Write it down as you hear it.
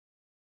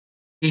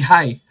Hey,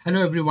 hi,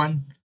 hello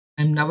everyone.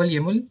 I'm Naval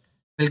Yemul.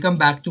 Welcome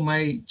back to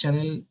my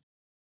channel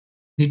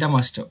Data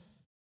Master.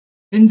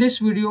 In this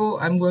video,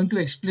 I'm going to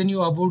explain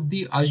you about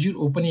the Azure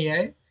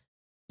OpenAI.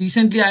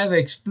 Recently, I have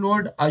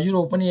explored Azure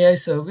OpenAI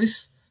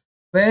service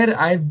where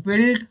I've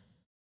built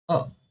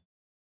a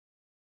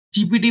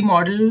GPT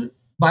model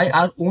by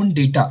our own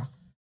data.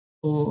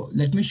 So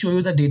let me show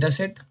you the data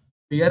set.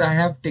 Here I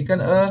have taken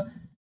a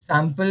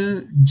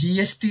sample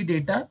GST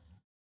data.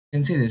 You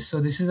can see this. So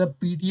this is a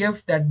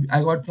PDF that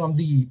I got from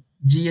the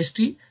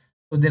GST.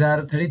 So there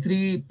are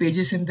 33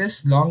 pages in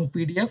this long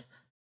PDF.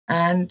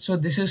 And so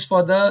this is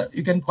for the,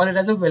 you can call it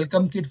as a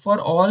welcome kit for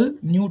all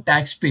new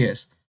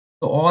taxpayers.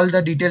 So all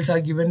the details are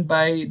given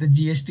by the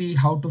GST,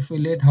 how to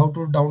fill it, how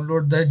to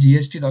download the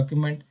GST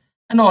document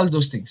and all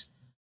those things.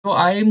 So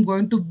I am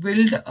going to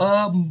build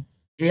a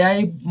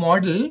AI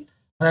model,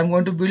 or I'm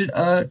going to build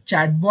a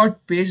chatbot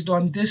based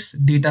on this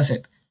data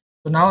set.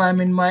 So now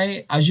I'm in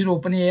my Azure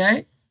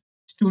OpenAI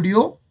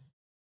studio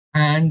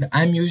and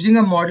I'm using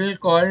a model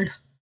called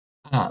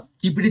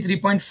GPT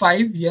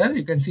 3.5. Here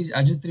you can see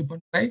Azure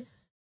 3.5,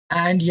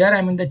 and here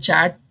I'm in the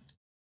chat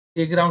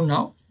playground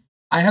now.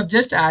 I have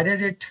just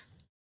added it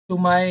to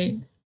my,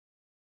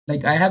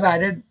 like I have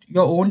added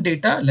your own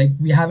data. Like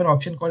we have an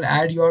option called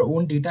add your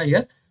own data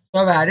here.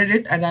 So I've added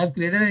it and I've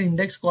created an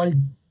index called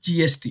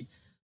GST.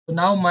 So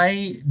now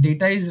my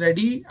data is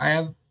ready. I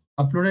have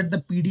uploaded the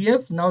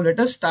PDF. Now let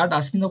us start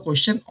asking the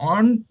question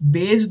on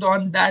based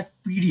on that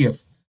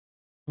PDF.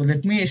 So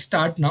let me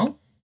start now.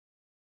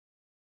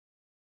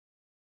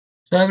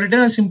 So I've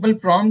written a simple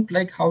prompt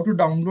like how to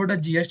download a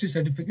GST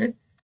certificate.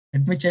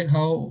 Let me check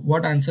how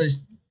what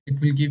answers it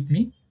will give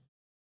me.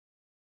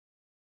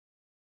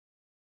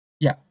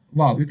 Yeah,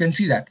 wow, you can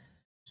see that.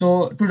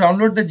 So to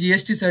download the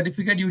GST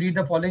certificate, you need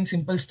the following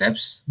simple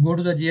steps. Go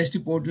to the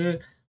GST portal,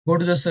 go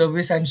to the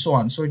service and so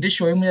on. So it is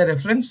showing me a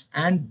reference,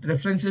 and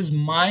reference is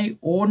my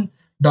own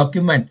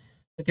document.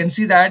 You can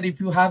see that if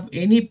you have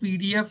any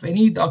PDF,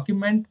 any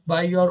document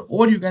by your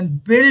own,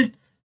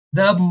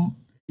 the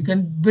you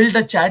can build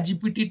a chat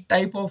GPT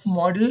type of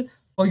model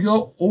for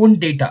your own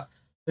data.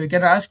 So you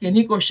can ask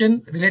any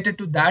question related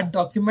to that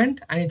document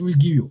and it will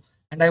give you.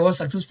 And I was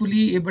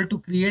successfully able to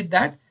create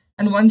that.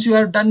 And once you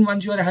are done,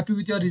 once you are happy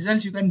with your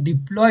results, you can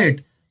deploy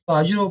it. So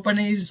Azure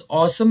OpenAI is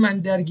awesome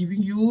and they are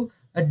giving you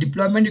a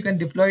deployment. You can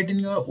deploy it in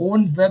your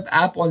own web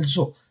app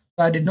also.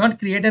 So I did not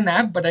create an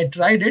app, but I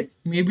tried it.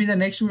 Maybe in the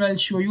next video, I'll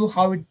show you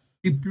how it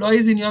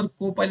deploys in your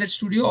Copilot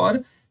Studio,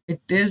 or it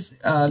is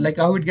like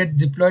how it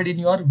gets deployed in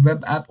your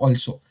web app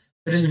also.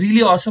 It is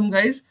really awesome,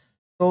 guys.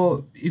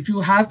 So if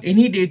you have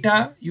any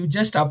data, you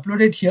just upload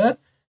it here.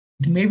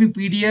 It may be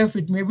PDF,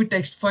 it may be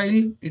text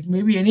file, it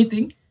may be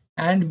anything,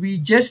 and we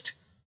just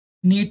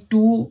need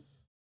to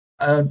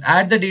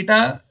add the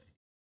data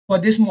for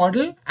this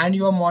model, and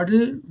your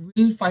model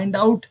will find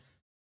out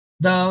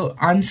the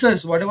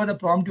answers, whatever the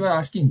prompt you are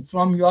asking,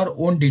 from your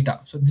own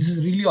data. So this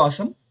is really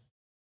awesome.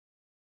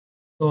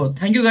 So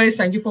thank you guys.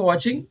 Thank you for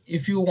watching.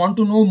 If you want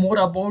to know more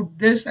about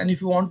this, and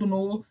if you want to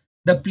know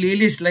the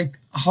playlist, like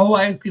how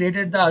I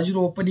created the Azure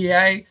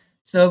OpenAI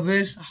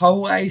service,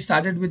 how I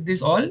started with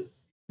this all,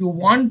 if you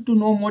want to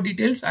know more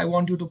details, I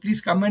want you to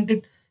please comment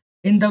it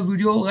in the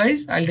video,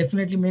 guys. I'll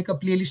definitely make a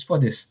playlist for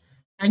this.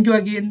 Thank you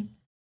again.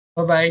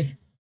 Bye bye.